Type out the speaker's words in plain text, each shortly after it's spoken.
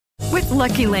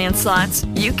Lucky Land Slots,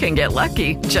 you can get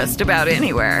lucky just about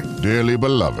anywhere. Dearly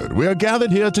beloved, we are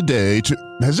gathered here today to...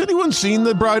 Has anyone seen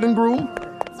the bride and groom?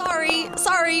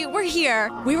 Sorry, we're here.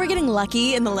 We were getting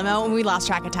lucky in the limo and we lost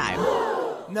track of time.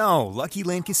 No, Lucky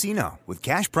Land Casino, with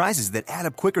cash prizes that add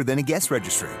up quicker than a guest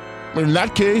registry. In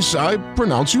that case, I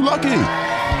pronounce you lucky.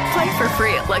 Play for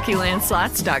free at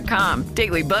LuckyLandSlots.com.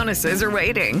 Daily bonuses are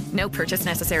waiting. No purchase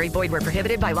necessary. Void where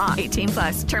prohibited by law.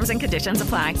 18+. Terms and conditions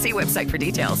apply. See website for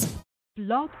details.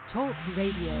 Blog Talk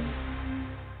Radio.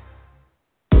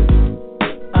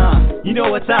 You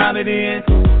know what time it is.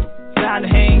 Time to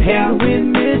hang out with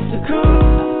Mr.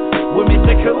 Coop. With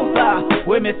Mr. Cooper.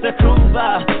 With Mr.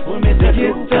 Cooper. With Mr. Cooper.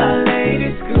 Get the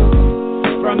latest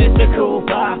scoop. From Mr.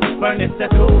 Cooper. From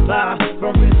Mr. Cooper.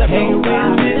 From Mr. Cooper. Hang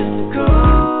with Mr.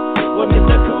 Coop. With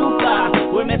Mr.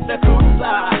 Cooper. With Mr.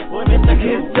 Cooper. With Mr. Cooper.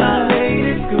 Get the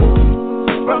latest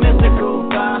scoop. From Mr.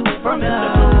 Cooper. From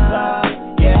Mr. Cooper.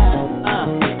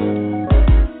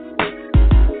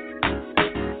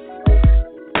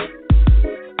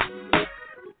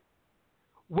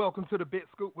 Welcome to the Big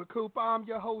Scoop with Coop. I'm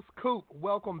your host, Coop.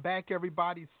 Welcome back,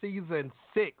 everybody. Season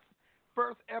 6.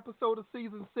 First episode of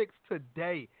Season 6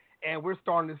 today. And we're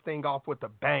starting this thing off with a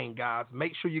bang, guys.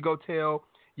 Make sure you go tell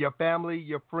your family,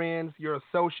 your friends, your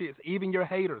associates, even your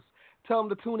haters. Tell them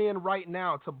to tune in right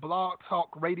now to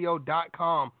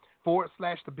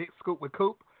blogtalkradio.com/The Big Scoop with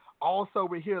Coop. Also,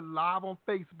 we're here live on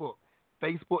Facebook,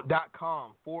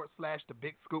 facebook.com/The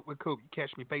Big Scoop with Coop. You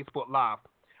catch me Facebook Live.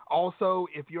 Also,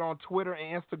 if you're on Twitter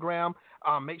and Instagram,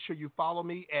 make sure you follow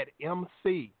me at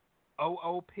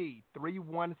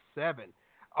MCOOP317.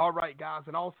 All right, guys,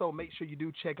 and also make sure you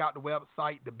do check out the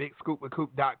website,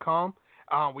 thebigscoopwithcoop.com,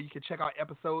 where you can check out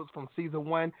episodes from Season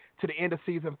 1 to the end of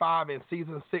Season 5 and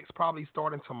Season 6 probably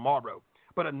starting tomorrow.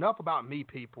 But enough about me,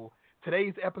 people.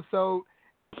 Today's episode,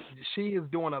 she is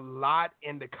doing a lot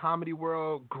in the comedy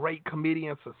world, great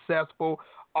comedian, successful.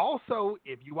 Also,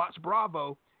 if you watch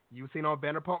Bravo, you've seen on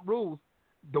Vanderpump Rules,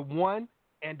 the one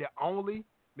and the only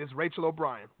Miss Rachael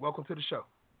O'Brien. Welcome to the show.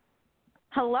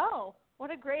 Hello.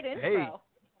 What a great intro. Hey.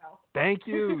 Thank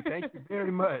you. Thank you very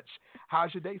much.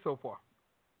 How's your day so far?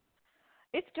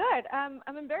 It's good. I'm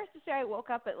embarrassed to say I woke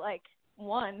up at like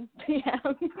 1 p.m.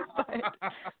 but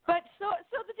so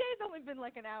the day's only been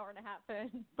like an hour and a half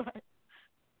in. But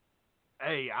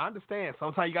hey, I understand.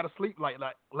 Sometimes you got to sleep late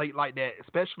like that,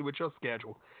 especially with your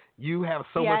schedule. You have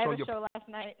so much on your. Yeah, I had a show last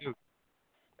night.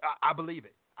 I believe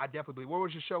it. I definitely believe. Where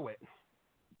was your show at?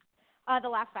 The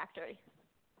Laugh Factory.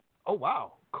 Oh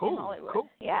wow, cool. In Hollywood. Cool.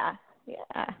 Yeah.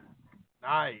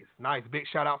 Nice. Big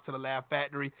shout out to the Laugh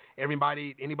Factory.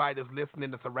 Anybody that's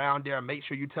listening that's around there, make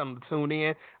sure you tell them to tune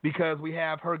in because we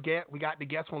have her we got the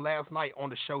guest from last night on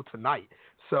the show tonight.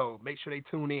 So make sure they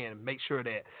tune in. Make sure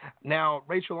that. Now,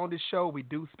 Rachael, on this show, we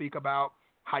do speak about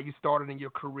how you started in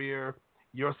your career,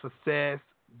 your success,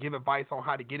 give advice on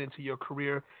how to get into your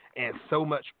career, and so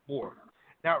much more.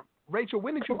 Now, Rachael,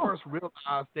 when did you first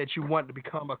realize that you wanted to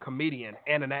become a comedian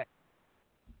and an actor?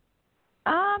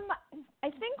 I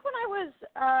think when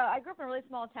I grew up in a really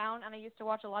small town, and I used to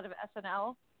watch a lot of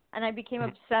SNL, and I became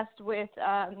obsessed with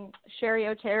Sherry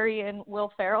O'Terry and Will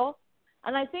Ferrell.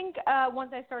 And I think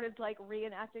once I started like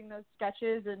reenacting those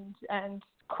sketches and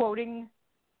quoting,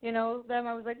 them,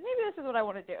 I was like, maybe this is what I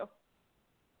want to do.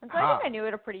 And so I think I knew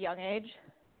at a pretty young age.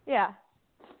 Yeah.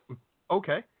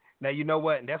 Okay. Now, you know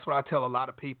what? And that's what I tell a lot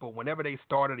of people. Whenever they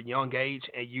start at a young age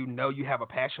and you know you have a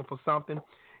passion for something,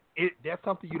 that's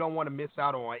something you don't want to miss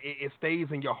out on. It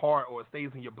stays in your heart or it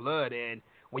stays in your blood. And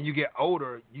when you get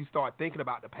older, you start thinking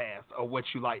about the past or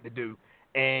what you like to do.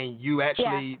 And you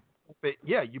actually,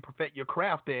 you perfect your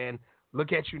craft. And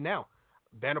look at you now.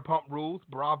 Vanderpump Rules,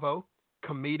 Bravo,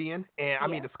 comedian. And, I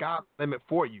mean, the sky's the limit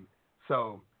for you.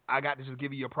 So I got to just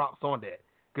give you your props on that.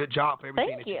 Good job for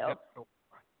everything. Thank you.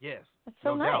 Yes. That's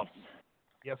so nice. Doubt.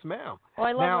 Yes, ma'am. Well,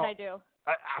 I love what I do.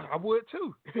 I would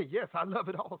too. Yes, I love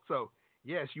it also.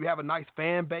 Yes, you have a nice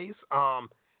fan base.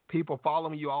 People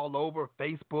following you all over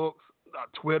Facebook,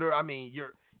 Twitter. I mean,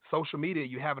 your social media,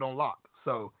 you have it on lock.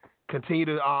 So continue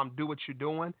to do what you're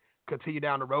doing. Continue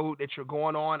down the road that you're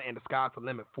going on, and the sky's the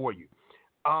limit for you.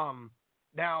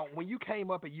 Now, when you came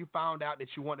up and you found out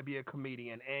that you wanted to be a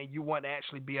comedian and you wanted to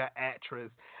actually be an actress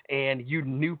and you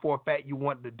knew for a fact you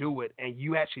wanted to do it and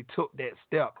you actually took that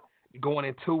step going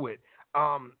into it,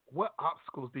 what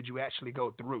obstacles did you actually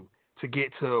go through to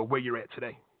get to where you're at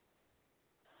today?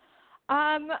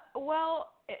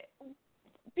 Well,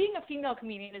 being a female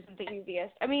comedian isn't the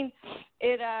easiest. I mean,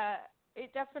 it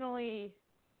definitely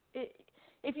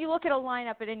if you look at a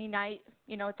lineup at any night,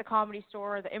 at the Comedy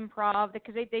Store or the Improv,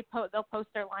 because they'll post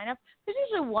their lineup. There's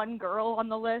usually one girl on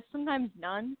the list, sometimes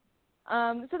none.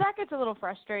 So that gets a little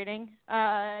frustrating.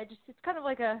 It's kind of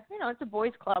like it's a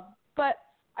boys' club, but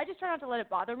I just try not to let it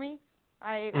bother me.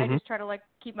 I just try to like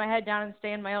keep my head down and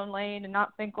stay in my own lane and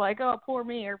not think like, oh, poor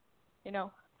me, or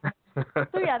So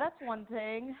yeah, that's one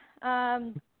thing.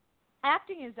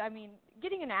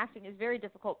 Getting into acting is very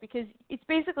difficult because it's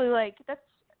basically like that's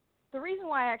the reason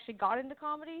why I actually got into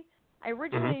comedy. I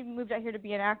originally moved out here to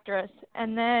be an actress,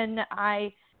 and then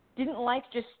I didn't like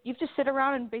you have to sit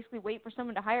around and basically wait for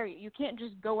someone to hire you. You can't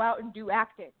just go out and do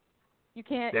acting. You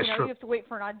can't, That's true. You have to wait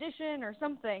for an audition or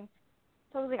something.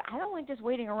 So I was like, I don't like just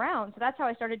waiting around. So that's how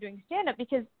I started doing stand-up,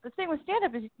 because the thing with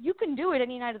stand-up is you can do it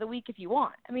any night of the week if you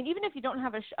want. I mean, even if you don't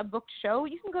have a booked show,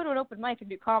 you can go to an open mic and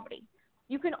do comedy.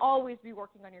 You can always be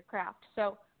working on your craft.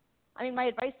 So, I mean, my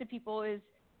advice to people is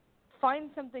find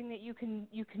something that you can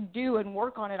do and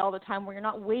work on it all the time, where you're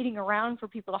not waiting around for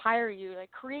people to hire you.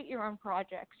 Like, create your own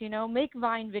projects, make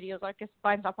Vine videos. I guess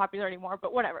Vine's not popular anymore,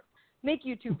 but whatever. Make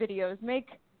YouTube videos, make,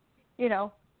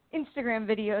 Instagram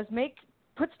videos,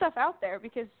 put stuff out there,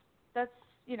 because that's,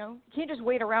 you can't just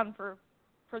wait around for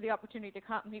the opportunity to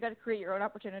come. You got to create your own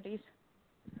opportunities.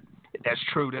 That's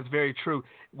true. That's very true.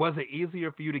 Was it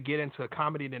easier for you to get into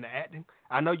comedy than acting?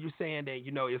 I know you're saying that,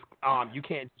 it's you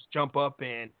can't just jump up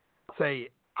and say,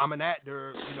 I'm an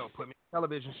actor, put me in a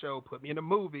television show, put me in a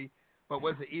movie. But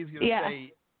was it easier to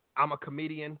say, I'm a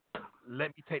comedian,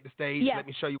 let me take the stage, let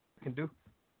me show you what I can do?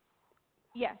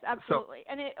 Yes, absolutely.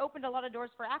 And it opened a lot of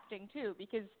doors for acting, too,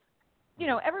 because,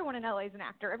 everyone in LA is an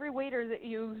actor. Every waiter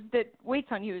that waits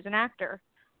on you is an actor.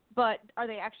 But are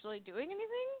they actually doing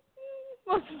anything?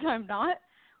 Most of the time not.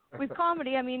 With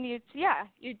comedy, I mean,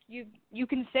 you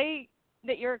can say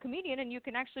that you're a comedian and you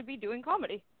can actually be doing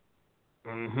comedy.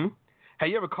 Mm-hmm. Have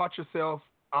you ever caught yourself,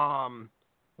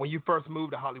 when you first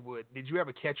moved to Hollywood, did you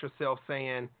ever catch yourself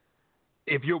saying,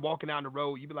 if you're walking down the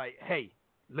road, you'd be like, hey,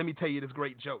 let me tell you this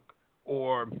great joke?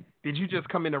 Or did you just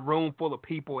come in a room full of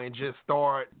people and just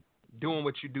start doing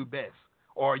what you do best?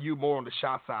 Or are you more on the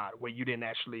shy side where you didn't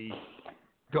actually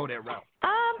go that route?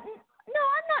 No,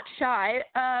 I'm not shy.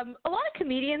 A lot of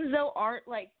comedians, though, aren't,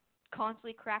 like,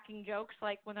 constantly cracking jokes,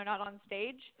 like, when they're not on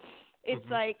stage. It's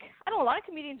like, I don't know, a lot of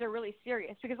comedians are really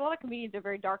serious, because a lot of comedians are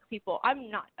very dark people.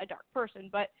 I'm not a dark person,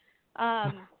 but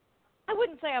I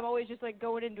wouldn't say I'm always just, like,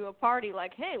 going into a party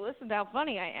like, hey, listen to how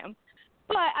funny I am.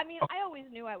 But, I mean, I always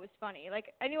knew I was funny.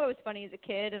 Like, I knew I was funny as a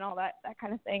kid and all that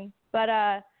kind of thing. But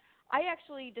I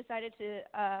actually decided to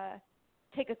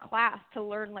take a class to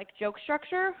learn, like, joke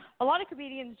structure. A lot of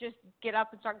comedians just get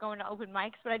up and start going to open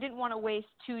mics, but I didn't want to waste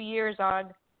 2 years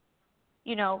on,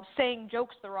 saying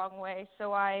jokes the wrong way.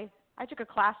 So I took a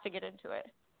class to get into it.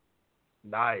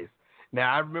 Nice.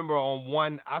 Now, I remember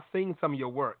I've seen some of your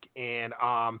work, and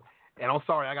I'm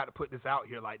sorry I got to put this out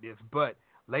here like this, but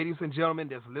ladies and gentlemen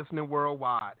that's listening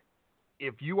worldwide,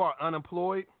 if you are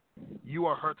unemployed, you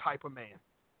are her type of man.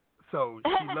 So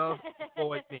she loves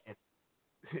employed men.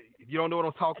 If you don't know what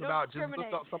I'm talking about, just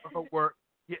look up some of her work.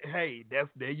 Yeah, hey,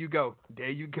 there you go. There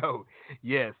you go.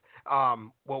 Yes.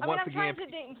 I'm trying to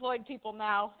date employed people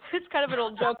now. It's kind of an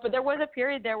old joke, but there was a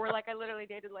period there where, like, I literally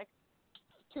dated, like,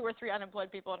 2 or 3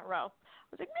 unemployed people in a row.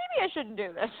 I was like, maybe I shouldn't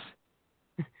do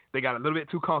this. They got a little bit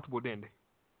too comfortable, didn't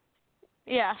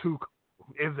they? Yeah. Too comfortable.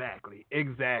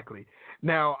 Exactly.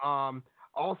 Now,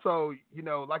 also,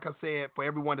 like I said, for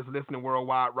everyone that's listening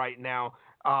worldwide right now,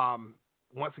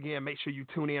 once again, make sure you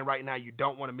tune in right now. You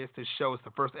don't want to miss this show. It's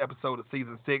the first episode of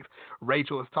season 6.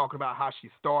 Rachael is talking about how she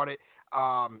started,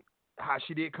 how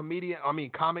she did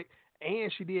comic,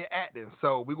 and she did acting.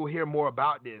 So we will hear more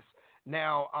about this.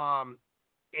 Now,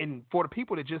 and for the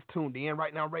people that just tuned in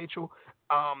right now, Rachael,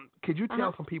 could you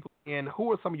tell some people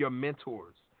who are some of your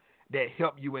mentors that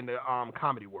help you in the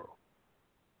comedy world?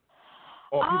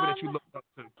 Or people that you look up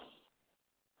to?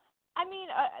 I mean,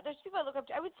 there's people I look up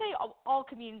to. I would say all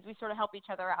comedians, we sort of help each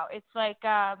other out. It's like,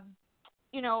 a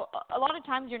lot of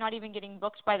times you're not even getting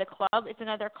booked by the club. It's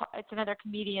another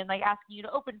comedian, like, asking you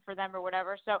to open for them or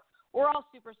whatever. So we're all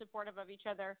super supportive of each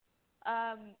other.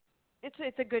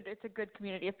 It's a good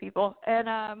community of people.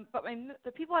 And but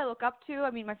the people I look up to,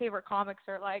 I mean, my favorite comics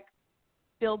are like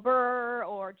Bill Burr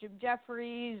or Jim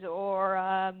Jeffries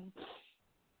or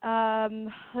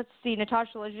let's see,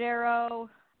 Natasha Leggero.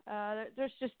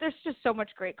 There's just so much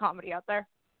great comedy out there.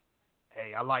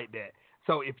 Hey, I like that.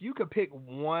 So if you could pick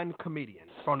one comedian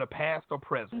from the past or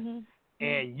present,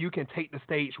 and you can take the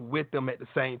stage with them at the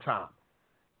same time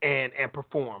and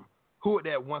perform, who would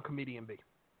that one comedian be?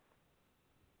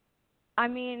 I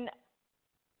mean,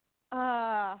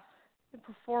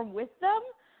 perform with them?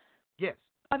 Yes.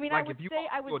 I mean, like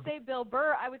I would say Bill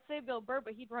Burr. I would say Bill Burr,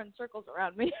 but he'd run circles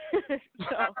around me,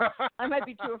 so I might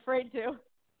be too afraid to.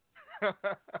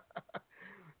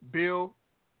 Bill,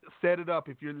 set it up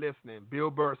if you're listening. Bill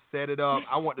Burr, set it up.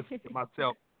 I want to see it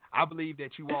myself. I believe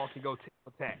that you all can go tit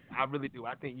for tat. I really do.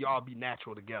 I think y'all be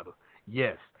natural together.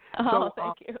 Yes. Oh,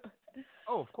 thank you.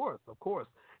 Oh, of course, of course.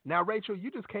 Now, Rachel,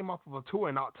 you just came off of a tour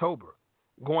in October,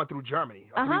 going through Germany,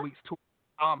 a 3 weeks tour.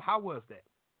 How was that?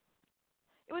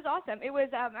 It was awesome. It was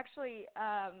actually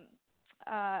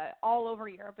all over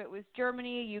Europe. It was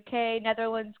Germany, UK,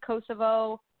 Netherlands,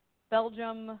 Kosovo,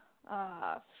 Belgium,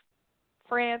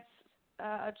 France.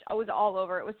 I was all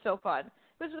over. It was so fun.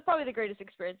 It was probably the greatest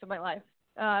experience of my life.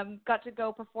 Got to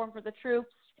go perform for the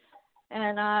troops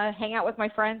and hang out with my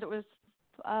friends. It was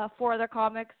 4 other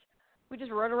comics. We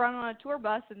just rode around on a tour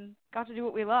bus and got to do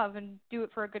what we love and do it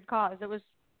for a good cause. It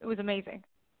was amazing.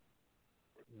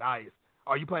 Nice.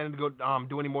 Are you planning to go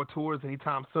do any more tours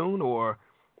anytime soon, or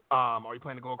are you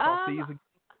planning to go across seas again?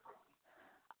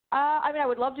 I mean, I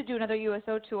would love to do another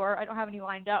USO tour. I don't have any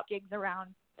lined up gigs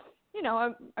around, in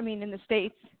the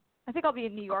States. I think I'll be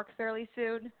in New York fairly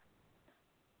soon.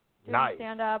 Doing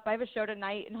stand-up. I have a show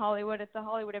tonight in Hollywood. It's the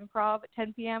Hollywood Improv at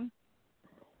 10 p.m.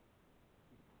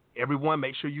 Everyone,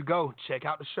 make sure you go. Check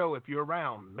out the show if you're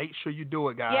around. Make sure you do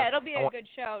it, guys. Yeah, it'll be a good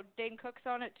show. Dane Cook's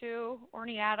on it, too.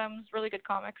 Orny Adams. Really good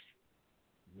comics.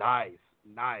 Nice.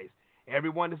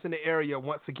 Everyone that's in the area,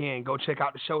 once again, go check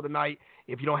out the show tonight.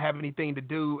 If you don't have anything to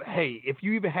do, hey, if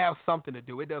you even have something to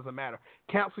do, it doesn't matter.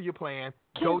 Cancel your plan.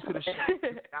 Go to the show.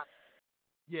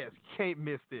 Yes, can't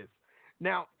miss this.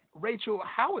 Now, Rachel,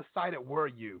 how excited were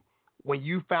you when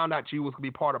you found out you was going to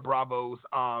be part of Bravo's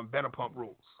Vanderpump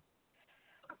Rules?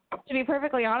 To be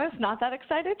perfectly honest, not that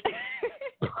excited.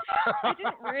 I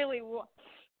didn't really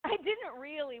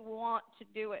want to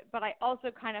do it, but I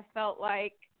also kind of felt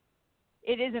like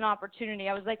it is an opportunity.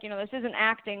 I was like, this isn't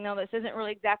acting. No, this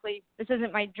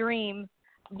isn't my dream.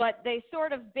 But they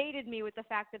sort of baited me with the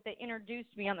fact that they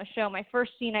introduced me on the show. My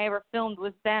first scene I ever filmed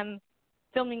was them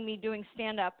filming me doing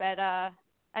stand-up at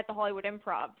the Hollywood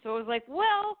Improv. So I was like,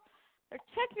 well, they're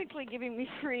technically giving me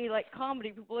free,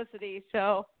 comedy publicity,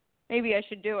 so maybe I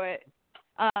should do it.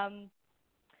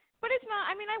 But it's not.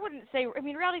 I mean, I wouldn't say. I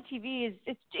mean, reality TV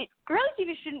reality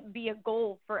TV shouldn't be a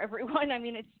goal for everyone. I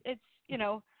mean, it's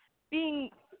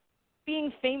being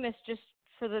famous just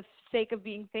for the sake of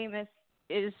being famous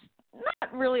is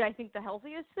not really, I think, the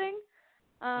healthiest thing.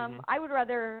 I would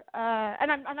rather,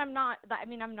 and I'm not. I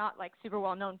mean, I'm not super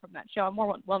well known from that show. I'm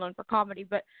more well known for comedy,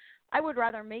 but I would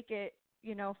rather make it,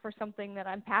 for something that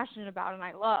I'm passionate about and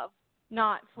I love,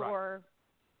 not for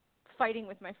fighting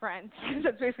with my friends.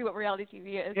 That's basically what reality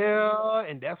TV is. Yeah,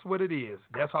 and that's what it is.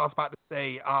 That's all I was about to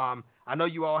say. I know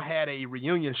you all had a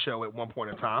reunion show at one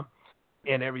point in time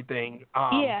and everything.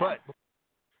 But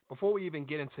before we even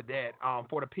get into that,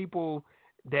 for the people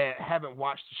that haven't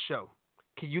watched the show,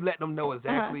 can you let them know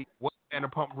exactly what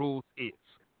Vanderpump Rules is,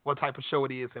 what type of show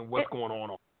it is, and what's going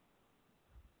on?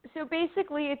 So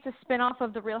basically, it's a spinoff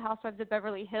of The Real Housewives of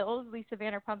Beverly Hills. Lisa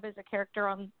Vanderpump is a character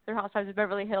on The Real Housewives of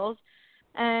Beverly Hills.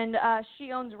 And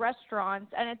she owns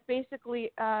restaurants, and it's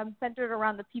basically centered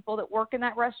around the people that work in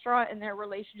that restaurant and their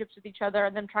relationships with each other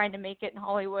and them trying to make it in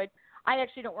Hollywood. I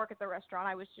actually don't work at the restaurant.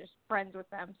 I was just friends with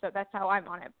them, so that's how I'm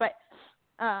on it. But,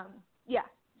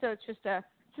 so it's just a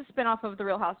spinoff of The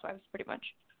Real Housewives, pretty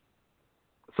much.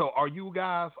 So are you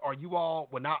all,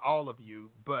 well, not all of you,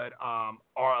 but are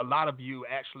a lot of you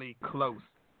actually close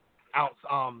out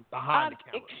behind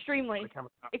the camera?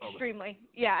 Extremely.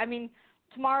 Yeah, I mean,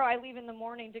 tomorrow I leave in the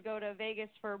morning to go to Vegas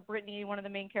for Brittany, one of the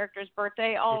main characters'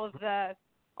 birthday. All of the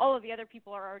other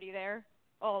people are already there,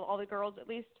 all the girls at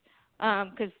least,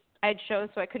 because I had shows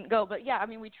so I couldn't go. But yeah, I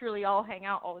mean, we truly all hang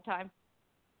out all the time.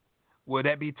 Will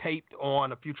that be taped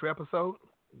on a future episode?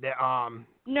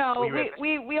 No,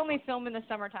 we only film in the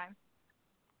summertime.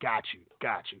 Got you.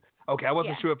 Okay, I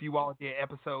wasn't sure if you all did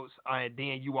episodes and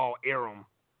then you all air them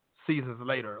seasons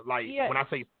later. When I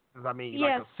say seasons, I mean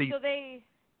like a season.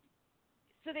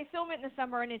 So they film it in the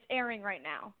summer, and it's airing right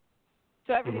now.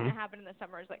 So everything that happened in the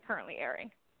summer is currently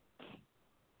airing.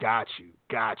 Got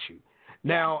you.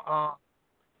 Now,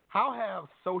 how have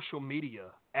social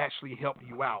media actually helped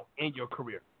you out in your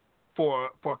career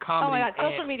for comedy? Oh my God,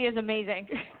 social media is amazing.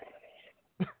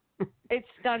 It's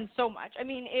done so much. I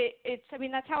mean,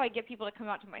 that's how I get people to come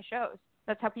out to my shows.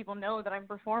 That's how people know that I'm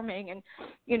performing, and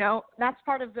that's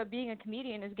part of being a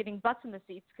comedian is getting butts in the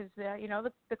seats because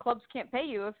the clubs can't pay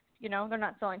you if they're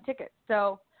not selling tickets,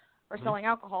 or selling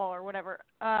alcohol or whatever.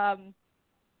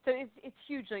 So it's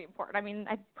hugely important. I mean,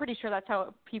 I'm pretty sure that's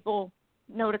how people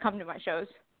know to come to my shows.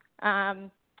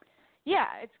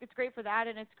 It's great for that,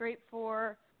 and it's great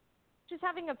for just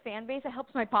having a fan base. It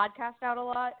helps my podcast out a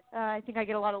lot. I think I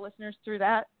get a lot of listeners through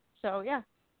that. So yeah.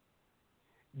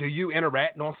 Do you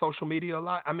interact on social media a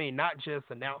lot? I mean, not just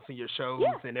announcing your shows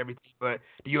and everything, but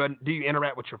do you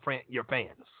interact with your fans?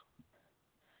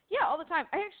 Yeah, all the time.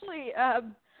 I actually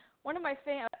one of my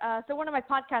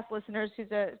podcast listeners who's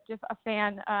just a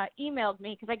fan emailed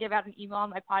me because I give out an email on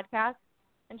my podcast,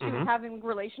 and she was having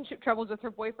relationship troubles with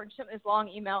her boyfriend. She sent me this long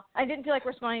email. I didn't feel like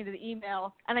responding to the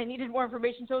email, and I needed more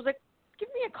information, so I was like, give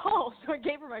me a call. So I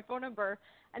gave her my phone number,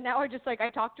 and now I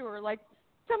talk to her like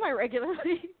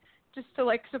semi-regularly just to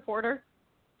like support her.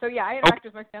 So yeah, I interact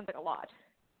with my fans like a lot.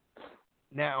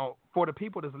 Now, for the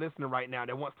people that's listening right now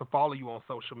that wants to follow you on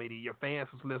social media, your fans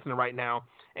that's listening right now,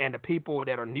 and the people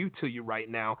that are new to you right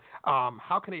now,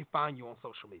 how can they find you on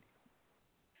social media?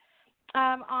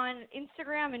 On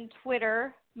Instagram and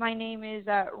Twitter, my name is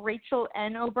Rachael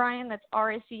N. O'Brien. That's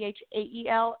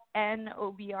Rachael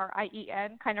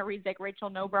Nobrien. Kind of reads like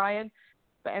Rachel O'Brien,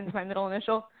 but ends my middle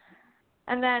initial.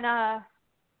 And then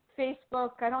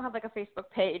Facebook, I don't have like a Facebook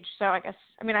page, so I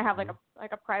have like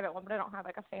a private one, but I don't have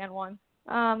like a fan one.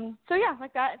 So yeah,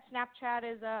 like that. Snapchat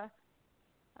is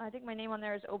I think my name on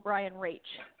there is O'Brien Rach.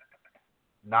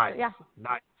 Nice. So, yeah.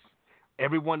 Nice.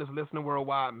 Everyone that's listening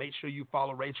worldwide, make sure you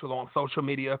follow Rachael on social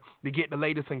media to get the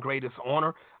latest and greatest on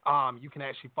her. You can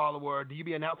actually follow her. Do you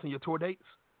be announcing your tour dates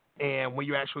and when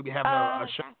you actually be having a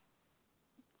show?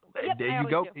 Yep, there you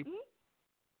go.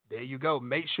 There you go.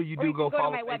 Make sure you do go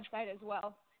follow to my Rachael. website as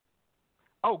well.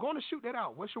 Oh, going to shoot that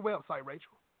out. What's your website,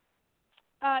 Rachael?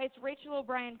 It's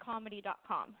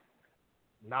RachelO'BrienComedy.com.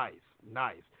 Nice.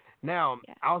 Now,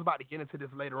 I was about to get into this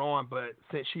later on, but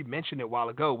since she mentioned it a while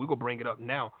ago, we're going to bring it up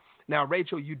now. Now,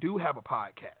 Rachael, you do have a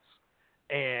podcast,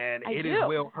 and it is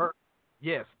Well Heard.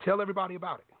 Yes, tell everybody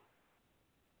about it.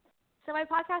 So my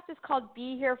podcast is called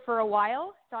Be Here for a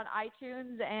While. It's on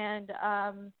iTunes and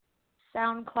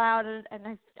SoundCloud,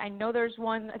 and I know there's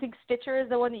one. I think Stitcher is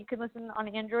the one that you can listen on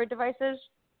Android devices.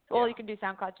 Well, you can do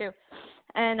SoundCloud too.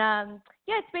 And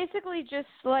it's basically just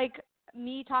like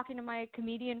me talking to my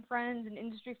comedian friends and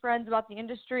industry friends about the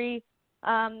industry,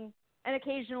 and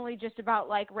occasionally just about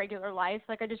like regular life.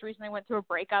 Like I just recently went through a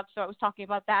breakup, so I was talking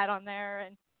about that on there,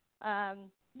 and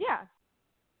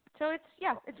So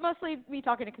it's mostly me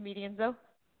talking to comedians though.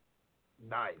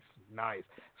 Nice.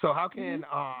 So how can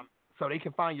so they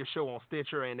can find your show on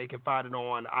Stitcher and they can find it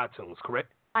on iTunes,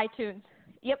 correct? iTunes.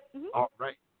 Yep. All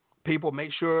right. People,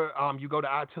 make sure you go to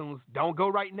iTunes. Don't go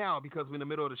right now because we're in the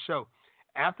middle of the show.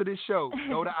 After this show,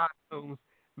 go to iTunes.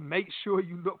 Make sure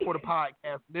you look for the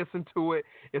podcast. Listen to it.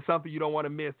 It's something you don't want to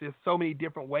miss. There's so many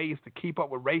different ways to keep up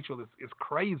with Rachael. It's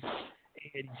crazy.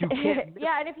 And you can't miss.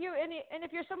 Yeah, and if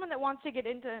you're someone that wants to get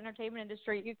into the entertainment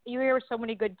industry, you hear so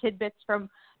many good tidbits from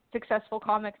successful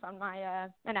comics on my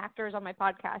and actors on my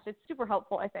podcast. It's super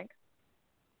helpful, I think.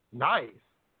 Nice.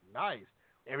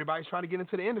 Everybody's trying to get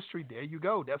into the industry. There you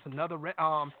go. That's another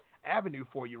avenue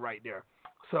for you right there.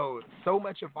 So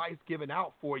much advice given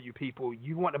out for you people.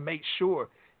 You want to make sure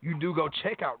you do go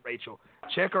check out Rachael.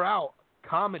 Check her out.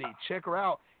 Comedy. Check her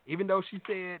out. Even though she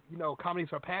said, comedy's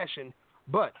her passion,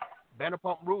 but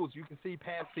Vanderpump Rules, you can see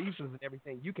past seasons and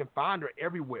everything. You can find her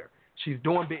everywhere. She's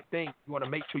doing big things. You want to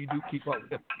make sure you do keep up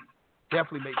with her.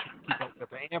 Definitely make sure you keep up with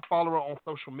her and follow her on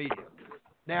social media.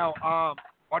 Now,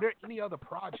 are there any other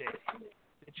projects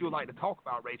that you would like to talk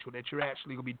about, Rachael, that you're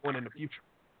actually going to be doing in the future?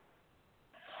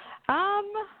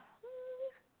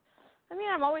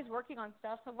 I'm always working on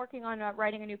stuff. I'm working on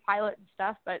writing a new pilot and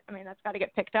stuff, but that's got to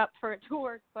get picked up for it to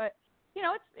work. But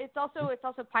it's also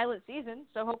pilot season,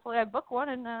 so hopefully I book one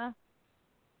and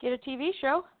get a TV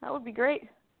show. That would be great.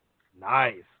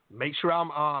 Nice. Make sure I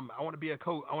want to be a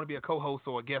co-host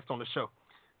or a guest on the show.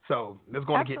 So let's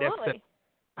go and get that set.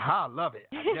 I love it.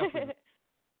 I definitely.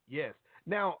 Yes.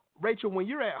 Now, Rachael, when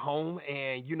you're at home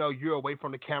and you're away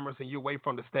from the cameras and you're away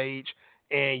from the stage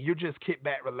and you're just kick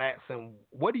back, relaxing,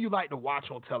 what do you like to watch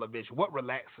on television? What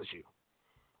relaxes you?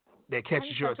 That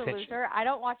catches your attention? Loser. I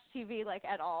don't watch TV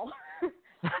at all.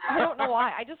 I don't know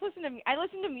why. I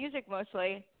listen to music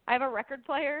mostly. I have a record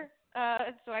player,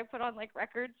 so I put on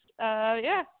records.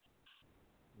 Yeah.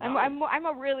 Nice. I'm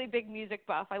a really big music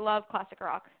buff. I love classic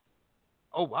rock.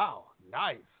 Oh wow,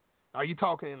 nice. Are you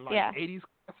talking 80s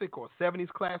classic or 70s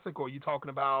classic, or are you talking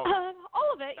about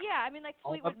all of it? Yeah,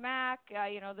 Fleetwood Mac,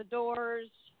 The Doors,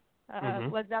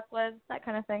 Led Zeppelin, that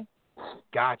kind of thing.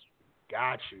 Got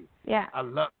you. Yeah. I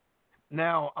love it.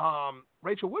 Now,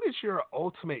 Rachael, what is your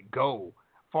ultimate goal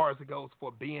as far as it goes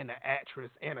for being an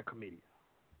actress and a comedian?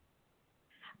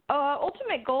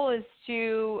 Ultimate goal is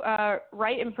to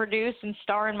write and produce and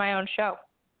star in my own show.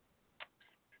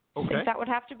 Okay. I think that would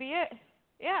have to be it.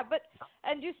 Yeah,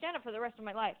 and do stand-up for the rest of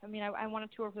my life. I want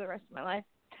to tour for the rest of my life.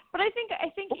 But I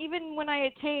think even when I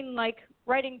attain like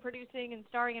writing, producing, and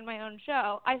starring in my own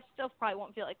show, I still probably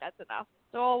won't feel like that's enough.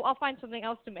 So I'll find something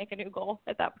else to make a new goal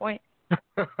at that point.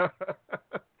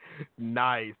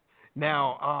 Nice.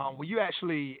 Now, will you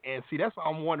actually, and see, that's what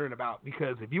I'm wondering about,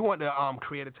 because if you want to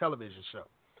create a television show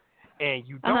and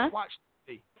you don't watch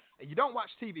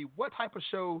TV, what type of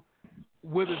show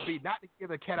would it be? Not to give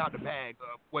the cat out the bag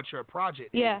of what your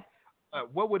project is.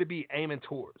 What would it be aiming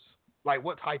towards? Like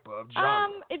what type of genre?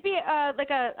 It'd be like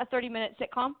a 30-minute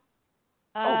sitcom.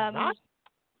 Nice.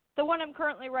 The one I'm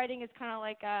currently writing is kind of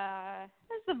like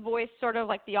it's the voice, sort of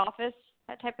like The Office,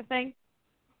 that type of thing.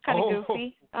 Kind of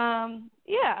goofy.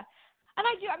 Yeah. And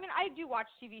I do watch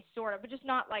TV sort of, but just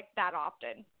not like that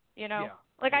often, you know? Yeah.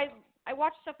 Like I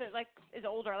watch stuff that like is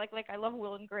older, like I love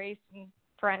Will and Grace and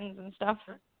Friends and stuff.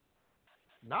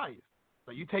 Nice.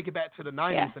 So you take it back to the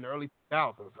 90s and the early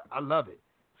 2000s. I love it.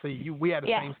 So we had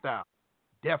the same style.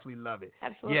 Definitely love it.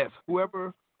 Absolutely. Yes,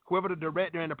 whoever the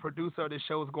director and the producer of this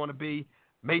show is going to be,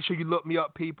 make sure you look me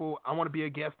up, people. I want to be a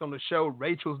guest on the show.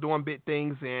 Rachel's doing big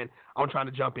things, and I'm trying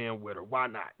to jump in with her. Why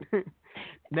not?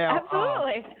 Now,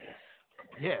 absolutely.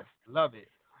 Yes, love it.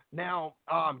 Now,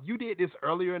 you did this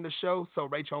earlier in the show, so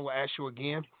Rachel, I will ask you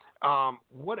again.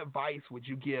 What advice would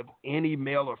you give any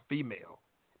male or female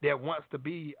that wants to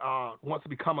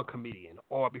become a comedian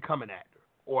or become an actor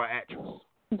or actress?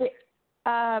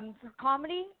 For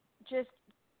comedy, just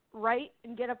write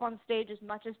and get up on stage as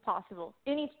much as possible,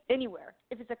 anywhere.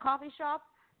 If it's a coffee shop,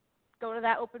 go to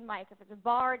that open mic. If it's a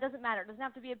bar, it doesn't matter. It doesn't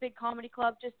have to be a big comedy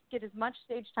club. Just get as much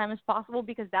stage time as possible,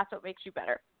 because that's what makes you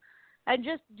better. And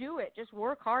just do it. Just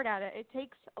work hard at it. It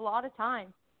takes a lot of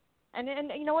time. And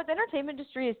you know what? The entertainment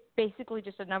industry is basically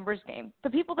just a numbers game. The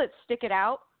people that stick it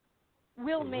out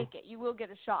will make it. You will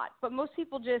get a shot. But most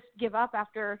people just give up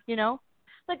after,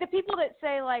 like the people that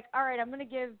say like, all right, I'm going to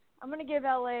give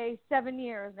LA 7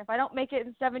 years. And if I don't make it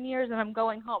in 7 years, then I'm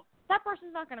going home. That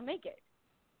person's not going to make it,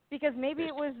 because maybe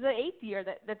it was the 8th year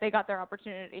that they got their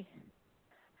opportunity.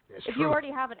 If you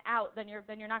already have an out, then you're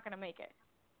not going to make it.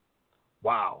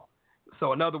 Wow.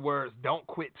 So in other words, don't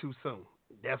quit too soon.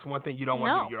 That's one thing you don't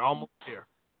want to do. You're almost there.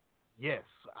 Yes,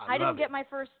 I didn't get my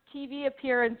first TV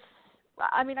appearance.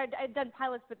 I mean, I'd done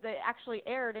pilots, but they actually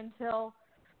aired until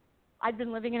I'd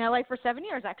been living in LA for 7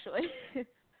 years, actually.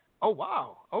 Oh,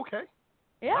 wow. Okay.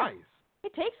 Yeah. Nice.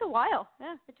 It takes a while.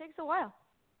 Yeah, it takes a while.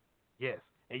 Yes.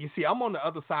 And you see, I'm on the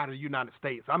other side of the United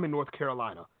States. I'm in North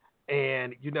Carolina.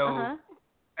 And, and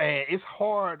it's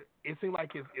hard. It seems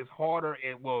like it's harder.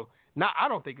 And, I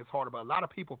don't think it's harder, but a lot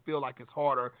of people feel like it's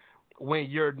harder when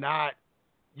your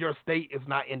state is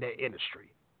not in that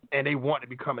industry and they want to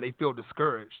become it. They feel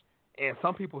discouraged. And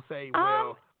some people say,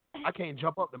 well, I can't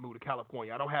jump up to move to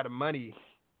California. I don't have the money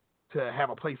to have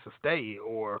a place to stay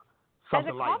or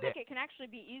something like that. As a comic, it can actually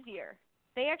be easier.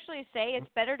 They actually say it's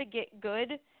better to get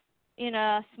good in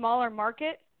a smaller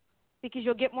market because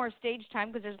you'll get more stage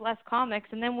time because there's less comics.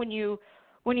 And then when you've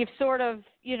sort of,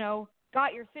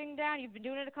 got your thing down, you've been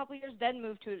doing it a couple of years, then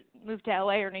move to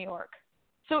LA or New York.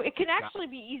 So it can actually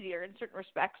be easier in certain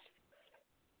respects.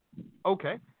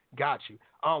 Okay, got you.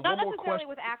 Not one more necessarily question.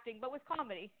 with acting, but with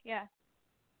comedy, yeah.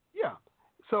 Yeah.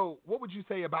 So what would you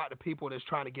say about the people that's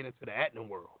trying to get into the acting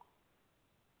world?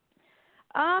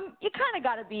 You kind of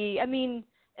got to be. I mean,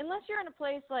 unless you're in a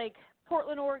place like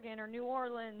Portland, Oregon, or New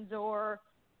Orleans, or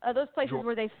those places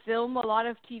where they film a lot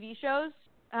of TV shows,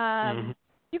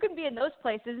 you can be in those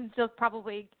places and still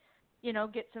probably,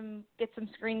 get some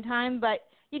screen time. But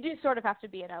you do sort of have to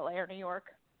be in LA or New York.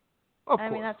 Of course.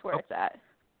 I mean, that's where it's at.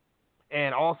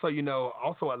 And also,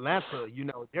 also Atlanta,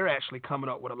 they're actually coming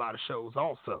up with a lot of shows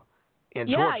also in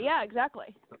Georgia. Yeah,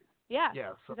 exactly. Yeah,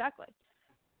 so exactly.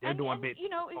 They're doing big.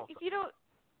 If you don't,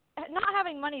 not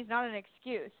having money is not an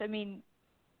excuse. I mean,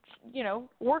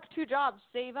 work 2 jobs,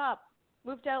 save up,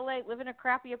 move to LA, live in a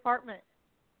crappy apartment,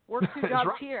 work 2 jobs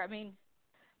here. I mean,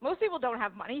 most people don't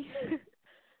have money.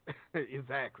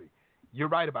 Exactly. You're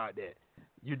right about that.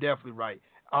 You're definitely right.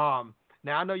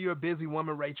 Now, I know you're a busy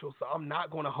woman, Rachel, so I'm not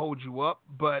going to hold you up.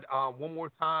 But one more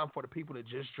time for the people that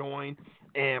just joined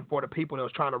and for the people that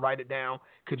was trying to write it down,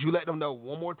 could you let them know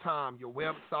one more time your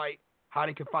website, how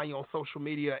they can find you on social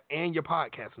media, and your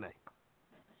podcast name?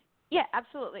 Yeah,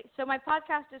 absolutely. So my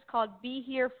podcast is called Be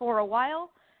Here for a While.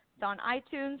 It's on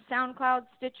iTunes, SoundCloud,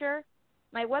 Stitcher.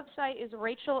 My website is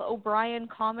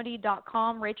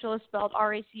RachaelO'BrienComedy.com. Rachel is spelled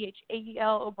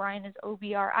Rachael. O'Brien is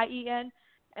Obrien.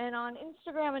 And on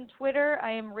Instagram and Twitter,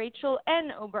 I am Rachael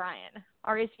N. O'Brien,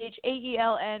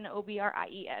 Rachaeln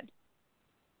Obrien.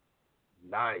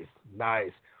 Nice.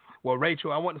 Well,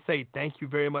 Rachel, I want to say thank you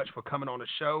very much for coming on the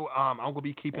show. I'm going to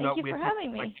be keeping up with you. Thank you for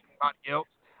having me. Like everybody else.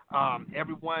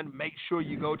 Everyone, make sure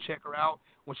you go check her out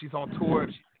when she's on tour. If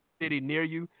she's in a city near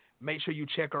you, make sure you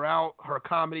check her out, her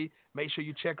comedy. Make sure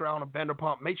you check her out on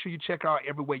Vanderpump. Make sure you check her out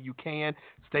everywhere you can.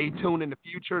 Stay tuned in the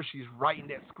future. She's writing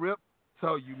that script.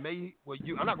 So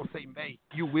I'm not going to say may,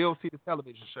 you will see the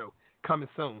television show coming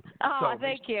soon. Oh,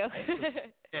 thank you.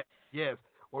 Yes.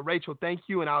 Well, Rachel, thank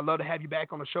you, and I'd love to have you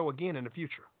back on the show again in the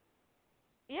future.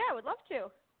 Yeah, I would love to.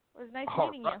 It was nice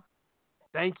meeting you.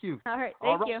 Thank you. All right,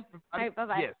 thank you. All right,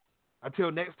 bye-bye. Yes.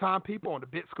 Until next time, people, on the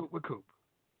Bit Scoop with Coop.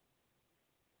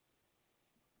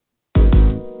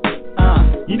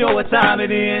 You know what time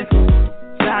it is.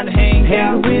 Time to hang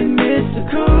out with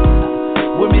Mr.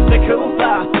 Coop. With Mr.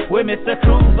 Cooper. With Mr.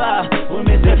 Cooper. With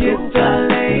Mr. Get the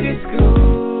latest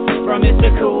scoop. From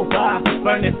Mr. Cooper.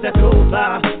 From Mr.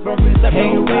 Cooper. From Mr. Cooper.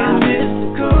 Hang with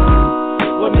Mr. Coop.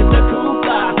 With Mr.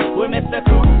 Cooper. With Mr.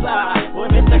 Cooper.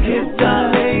 With Mr. Get the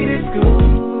latest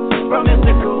scoop. From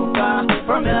Mr. Cooper.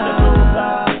 From Mr.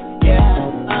 Cooper. Yeah.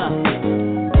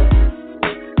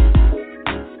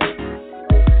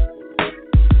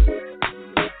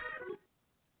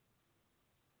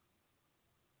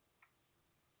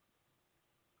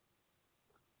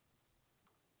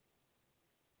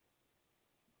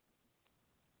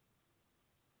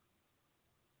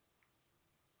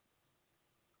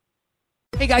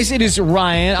 Hey guys, it is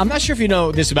Ryan. I'm not sure if you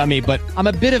know this about me, but I'm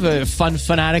a bit of a fun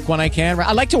fanatic when I can.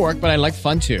 I like to work, but I like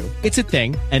fun too. It's a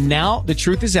thing. And now the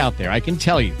truth is out there. I can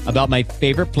tell you about my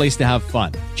favorite place to have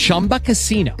fun. Chumba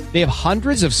Casino. They have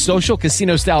hundreds of social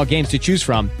casino style games to choose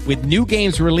from with new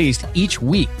games released each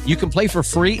week. You can play for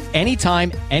free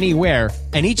anytime, anywhere.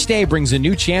 And each day brings a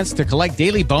new chance to collect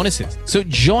daily bonuses. So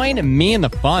join me in the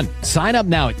fun. Sign up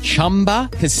now at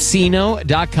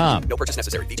ChumbaCasino.com. No purchase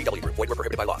necessary. VGW Group. Void where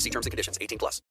prohibited by law. See terms and conditions. 18+.